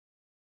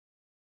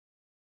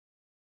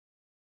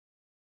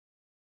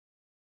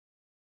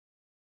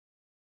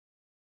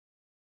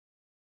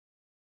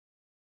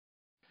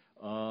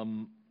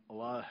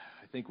I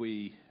think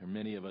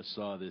many of us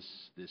saw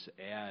this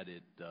ad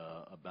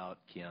about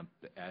Camp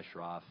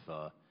Ashraf,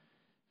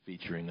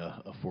 featuring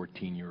a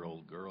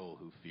 14-year-old girl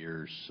who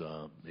fears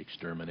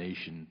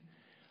extermination.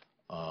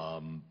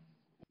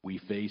 We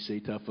face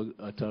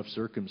a tough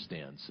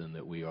circumstance in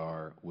that we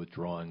are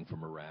withdrawing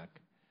from Iraq.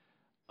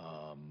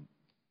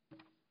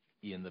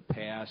 In the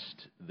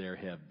past, there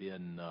have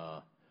been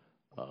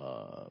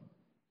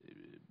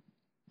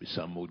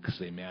some would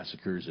say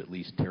massacres, at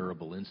least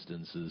terrible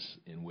instances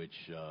in which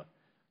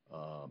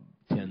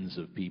tens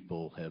of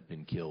people have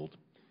been killed.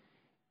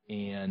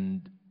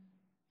 And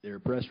there are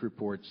press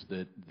reports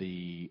that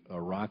the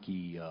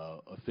Iraqi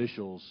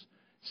officials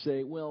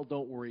say, well,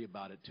 don't worry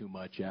about it too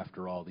much.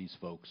 After all, these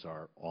folks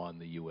are on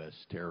the U.S.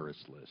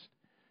 terrorist list.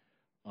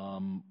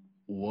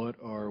 What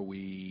are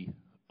we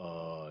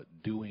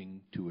doing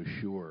to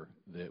assure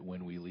that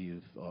when we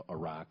leave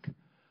Iraq,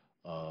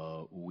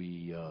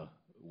 we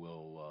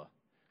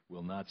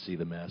will not see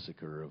the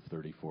massacre of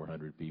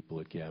 3,400 people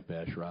at Camp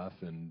Ashraf?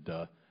 And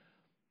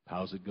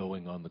how's it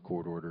going on the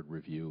court-ordered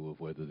review of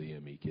whether the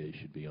MEK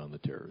should be on the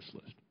terrorist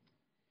list?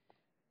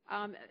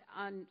 On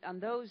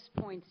those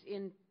points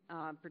in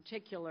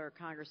particular,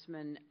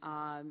 Congressman,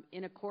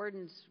 in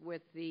accordance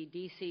with the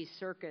D.C.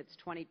 Circuit's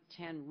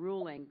 2010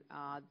 ruling,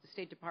 the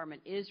State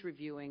Department is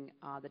reviewing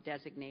the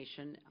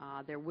designation.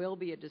 There will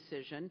be a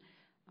decision.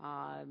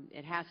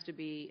 It has to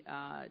be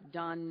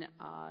done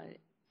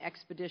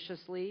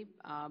expeditiously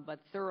but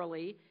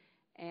thoroughly,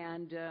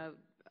 and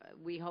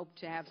we hope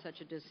to have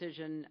such a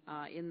decision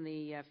in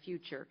the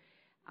future.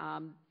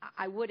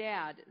 I would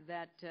add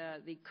that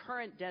the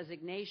current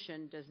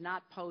designation does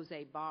not pose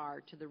a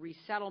bar to the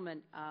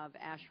resettlement of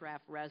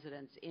Ashraf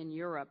residents in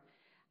Europe,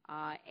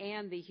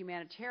 and the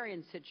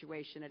humanitarian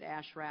situation at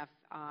Ashraf,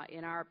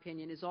 in our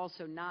opinion, is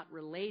also not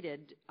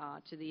related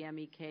to the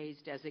MEK's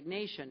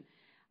designation.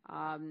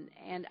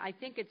 And I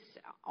think it's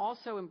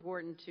also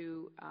important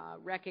to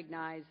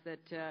recognize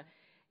that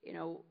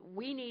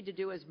we need to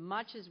do as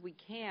much as we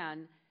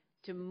can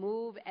to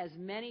move as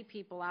many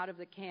people out of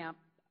the camp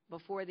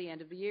before the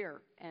end of the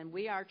year, and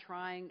we are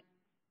trying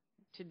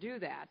to do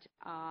that.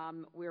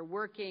 We're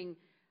working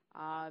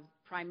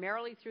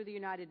primarily through the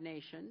United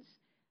Nations,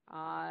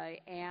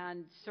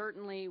 and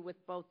certainly with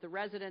both the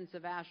residents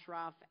of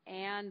Ashraf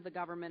and the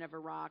government of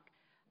Iraq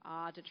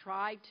to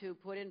try to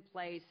put in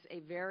place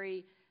a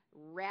very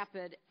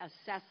rapid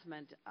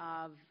assessment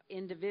of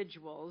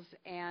individuals,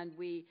 and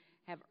we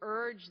have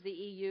urged the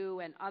EU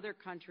and other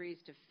countries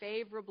to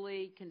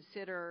favorably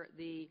consider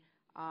the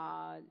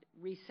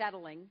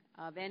resettling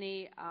of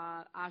any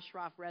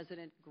Ashraf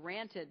resident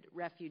granted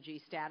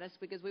refugee status,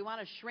 because we want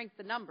to shrink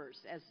the numbers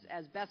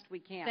as best we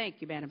can. Thank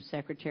you, Madam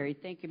Secretary.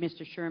 Thank you,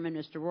 Mr. Sherman.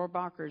 Mr.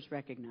 Rohrabacher is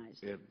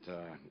recognized.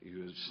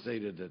 You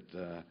stated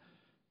that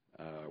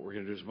we're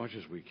going to do as much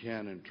as we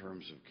can in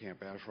terms of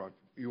Camp Ashraf.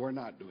 You are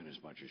not doing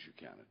as much as you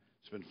can.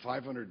 It's been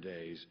 500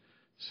 days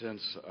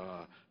since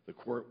the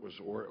court was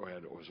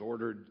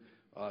ordered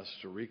us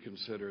to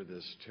reconsider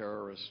this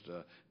terrorist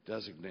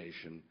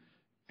designation,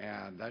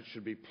 and that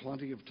should be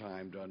plenty of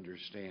time to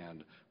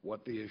understand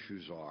what the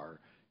issues are.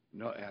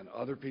 And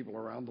other people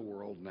around the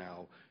world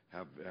now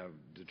have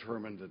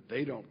determined that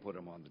they don't put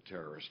them on the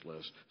terrorist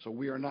list, so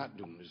we are not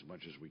doing as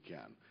much as we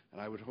can.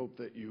 And I would hope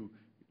that you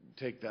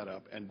take that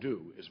up and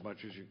do as much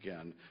as you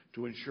can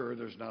to ensure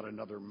there's not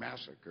another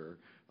massacre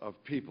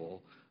of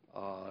people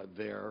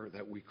there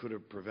that we could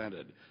have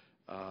prevented.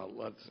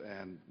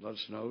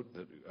 Let's note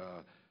that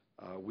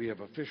we have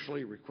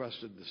officially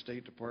requested the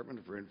State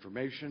Department for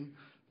information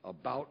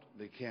about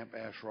the Camp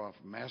Ashraf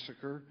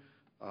massacre.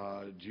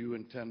 Do you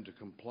intend to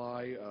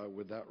comply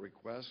with that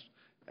request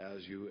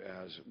as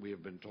we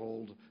have been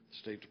told the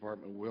State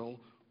Department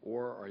will,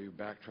 or are you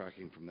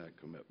backtracking from that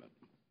commitment?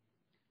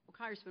 Well,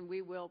 Congressman,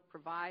 we will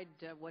provide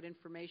what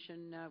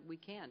information we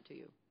can to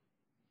you.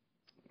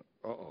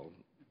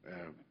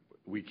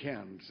 We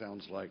can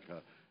sounds like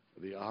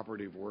the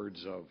operative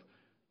words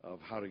of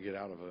how to get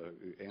out of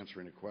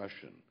answering a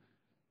question.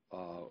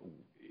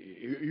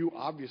 You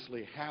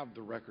obviously have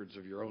the records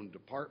of your own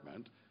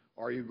department.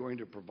 Are you going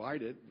to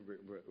provide it?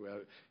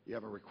 You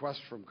have a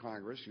request from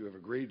Congress. You have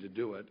agreed to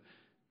do it.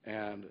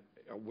 And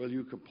will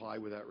you comply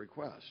with that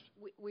request?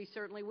 We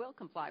certainly will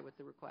comply with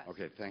the request.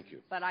 Okay, thank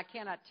you. But I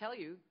cannot tell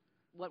you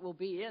what will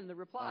be in the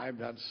reply.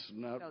 That's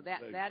not. So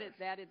that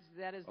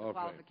is the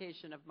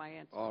qualification of my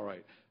answer. All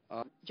right.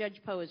 Judge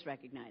Poe is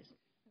recognized.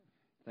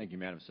 Thank you,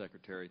 Madam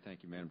Secretary.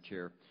 Thank you, Madam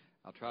Chair.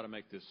 I'll try to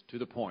make this to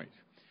the point.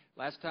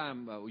 Last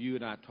time you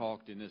and I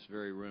talked in this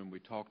very room, we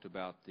talked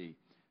about the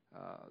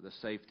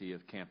safety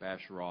of Camp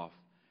Ashraf.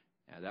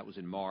 That was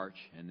in March,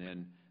 and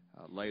then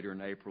later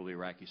in April, the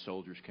Iraqi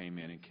soldiers came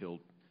in and killed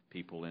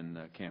people in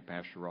Camp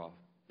Ashraf.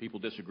 People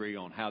disagree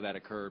on how that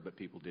occurred, but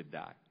people did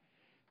die.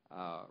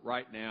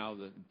 Right now,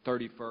 the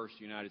 31st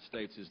United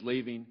States is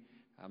leaving.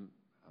 I'm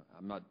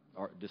not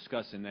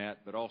discussing that,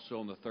 but also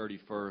on the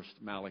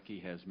 31st,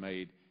 Maliki has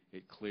made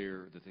it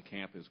clear that the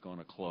camp is going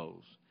to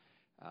close.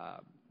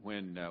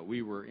 When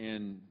we were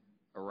in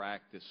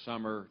Iraq this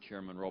summer,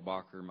 Chairman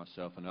Rohrabacher,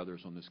 myself, and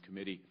others on this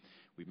committee,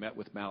 We met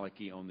with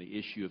Maliki on the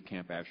issue of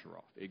Camp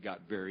Ashraf. It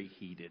got very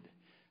heated.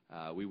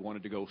 We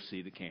wanted to go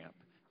see the camp.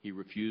 He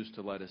refused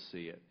to let us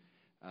see it.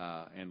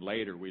 And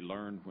later we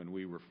learned when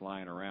we were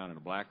flying around in a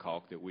Black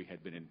Hawk that we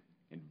had been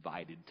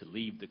invited to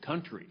leave the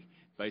country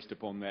based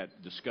upon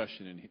that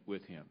discussion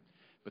with him.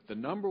 But the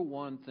number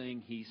one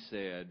thing he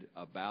said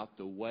about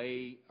the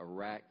way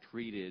Iraq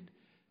treated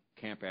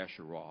Camp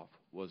Ashraf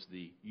was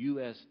the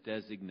U.S.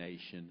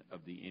 designation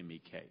of the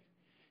MEK.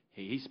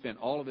 He spent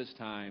all of his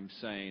time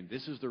saying,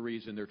 this is the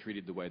reason they're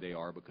treated the way they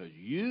are, because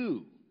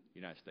you,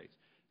 United States,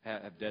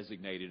 have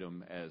designated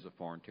them as a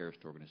foreign terrorist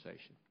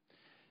organization.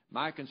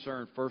 My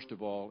concern, first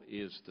of all,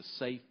 is the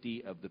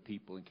safety of the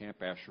people in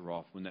Camp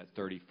Ashraf when that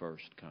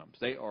 31st comes.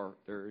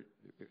 They're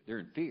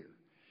in fear.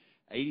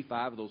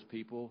 85 of those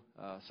people,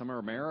 some are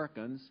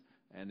Americans,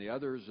 and the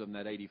others of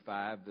that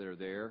 85 that are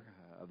there,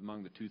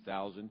 among the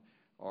 2,000,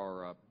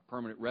 are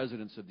permanent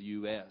residents of the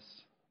U.S.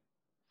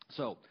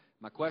 So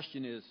my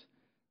question is,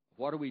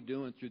 what are we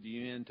doing through the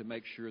UN to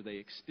make sure they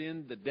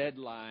extend the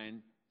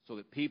deadline so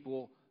that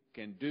people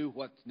can do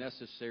what's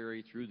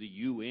necessary through the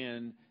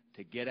UN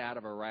to get out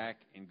of Iraq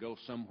and go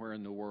somewhere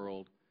in the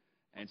world?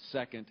 And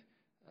second,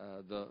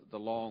 the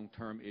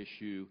long-term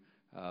issue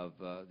of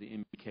the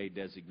MEK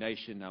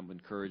designation. I'm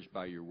encouraged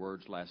by your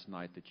words last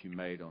night that you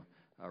made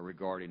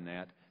regarding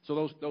that.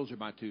 So those are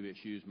my two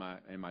issues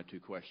and my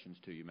two questions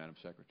to you, Madam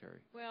Secretary.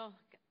 Well,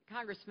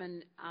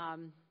 Congressman,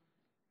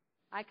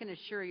 I can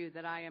assure you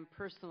that I am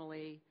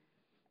personally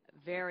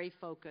very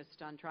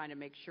focused on trying to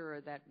make sure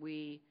that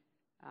we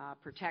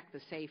protect the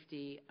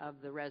safety of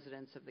the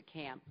residents of the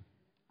camp.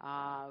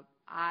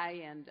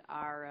 I and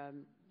our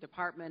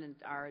department and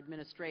our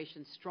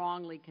administration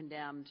strongly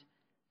condemned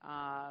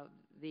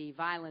the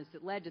violence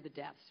that led to the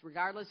deaths.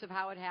 Regardless of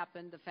how it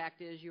happened, the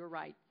fact is, you're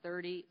right,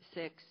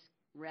 36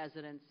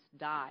 residents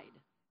died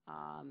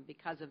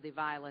because of the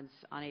violence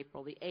on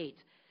April the 8th.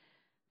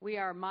 We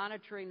are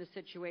monitoring the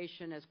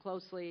situation as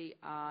closely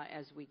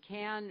as we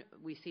can.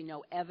 We see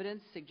no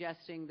evidence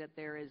suggesting that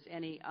there is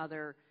any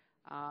other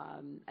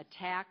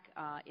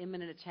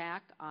imminent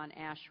attack on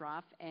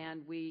Ashraf,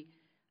 and we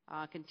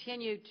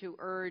continue to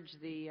urge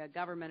the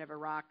government of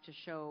Iraq to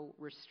show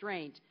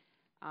restraint.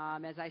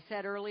 As I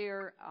said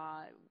earlier,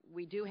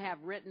 we do have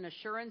written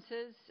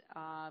assurances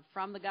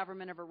from the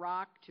government of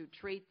Iraq to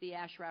treat the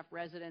Ashraf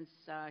residents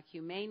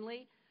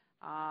humanely,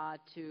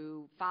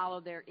 to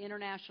follow their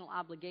international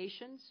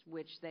obligations,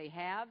 which they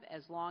have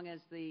as long as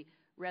the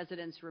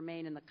residents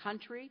remain in the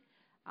country,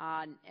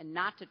 and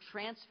not to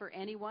transfer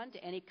anyone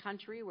to any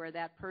country where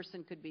that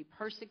person could be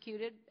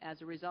persecuted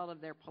as a result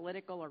of their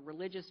political or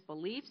religious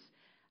beliefs.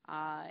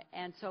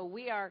 And so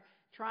we are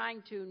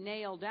trying to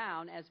nail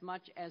down as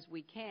much as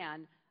we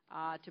can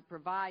to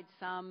provide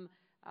some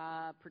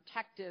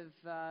protective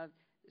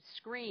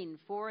screen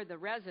for the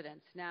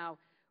residents. Now,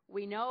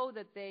 we know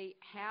that they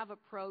have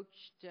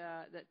approached,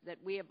 that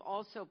we have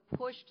also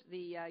pushed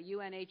the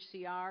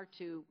UNHCR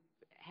to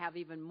have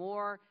even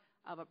more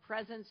of a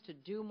presence, to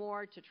do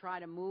more, to try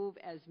to move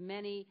as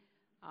many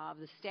of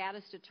the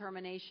status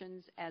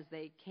determinations as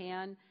they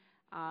can.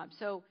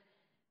 So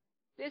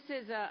this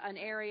is an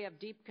area of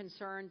deep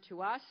concern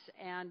to us,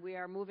 and we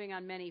are moving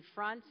on many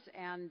fronts,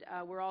 and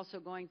we're also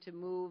going to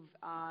move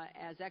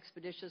as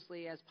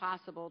expeditiously as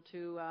possible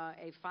to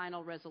a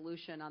final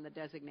resolution on the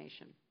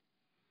designation.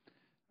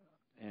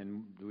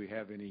 And do we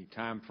have any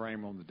time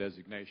frame on the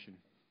designation?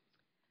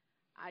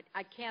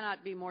 I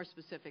cannot be more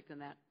specific than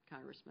that,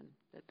 Congressman,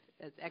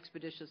 as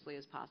expeditiously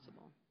as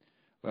possible.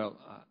 Well,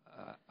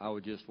 I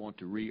would just want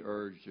to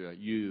re-urge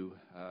you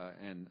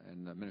and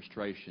the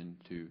administration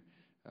to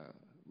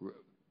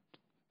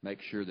make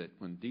sure that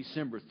when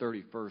December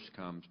 31st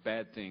comes,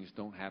 bad things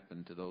don't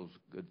happen to those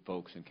good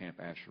folks in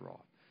Camp Ashraf.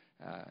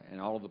 And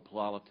all of the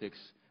politics,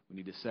 we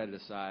need to set it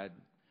aside,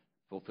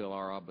 fulfill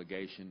our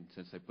obligation,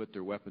 since they put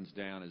their weapons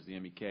down as the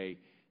MEK,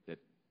 that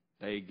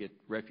they get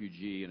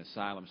refugee and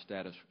asylum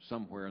status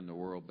somewhere in the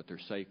world, but their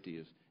safety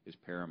is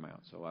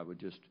paramount. So I would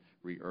just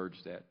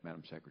re-urge that,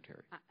 Madam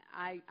Secretary.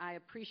 I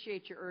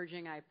appreciate your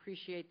urging. I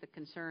appreciate the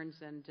concerns,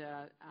 and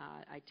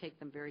I take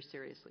them very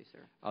seriously, sir.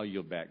 I'll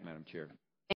yield back, Madam Chair.